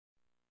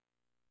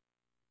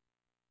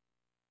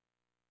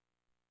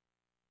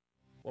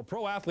Well,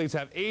 pro athletes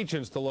have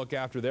agents to look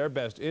after their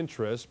best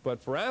interests,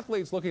 but for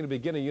athletes looking to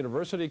begin a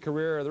university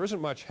career, there isn't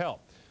much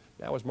help.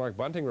 Now, as Mark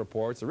Bunting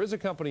reports, there is a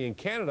company in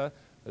Canada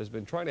that has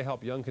been trying to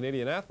help young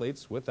Canadian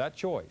athletes with that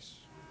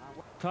choice.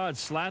 Todd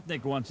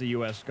Slatnik wants a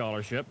U.S.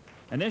 scholarship.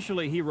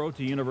 Initially, he wrote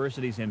to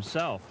universities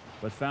himself,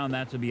 but found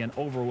that to be an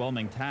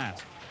overwhelming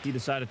task. He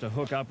decided to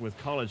hook up with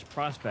college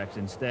prospects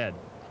instead.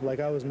 Like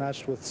I was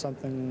matched with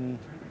something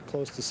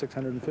close to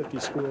 650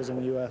 schools in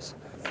the U.S.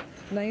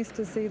 Nice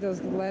to see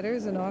those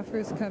letters and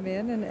offers come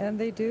in, and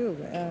they do.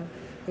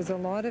 There's a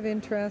lot of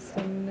interest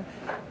in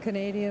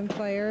Canadian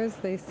players.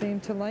 They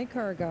seem to like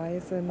our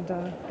guys, and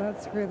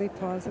that's really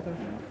positive.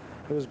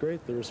 It was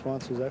great. The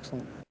response was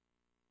excellent.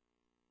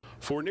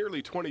 For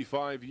nearly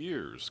 25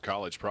 years,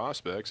 College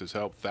Prospects has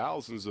helped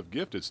thousands of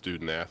gifted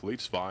student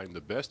athletes find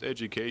the best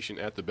education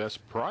at the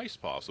best price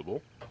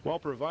possible, while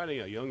providing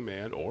a young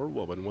man or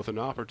woman with an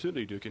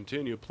opportunity to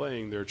continue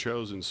playing their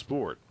chosen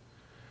sport.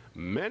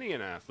 Many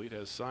an athlete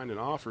has signed an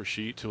offer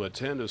sheet to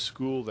attend a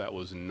school that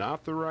was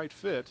not the right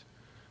fit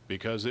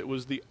because it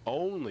was the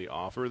only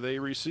offer they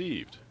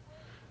received.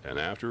 And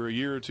after a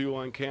year or two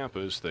on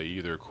campus, they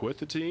either quit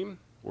the team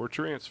or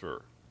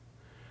transfer.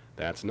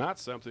 That's not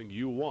something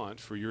you want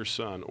for your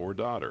son or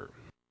daughter.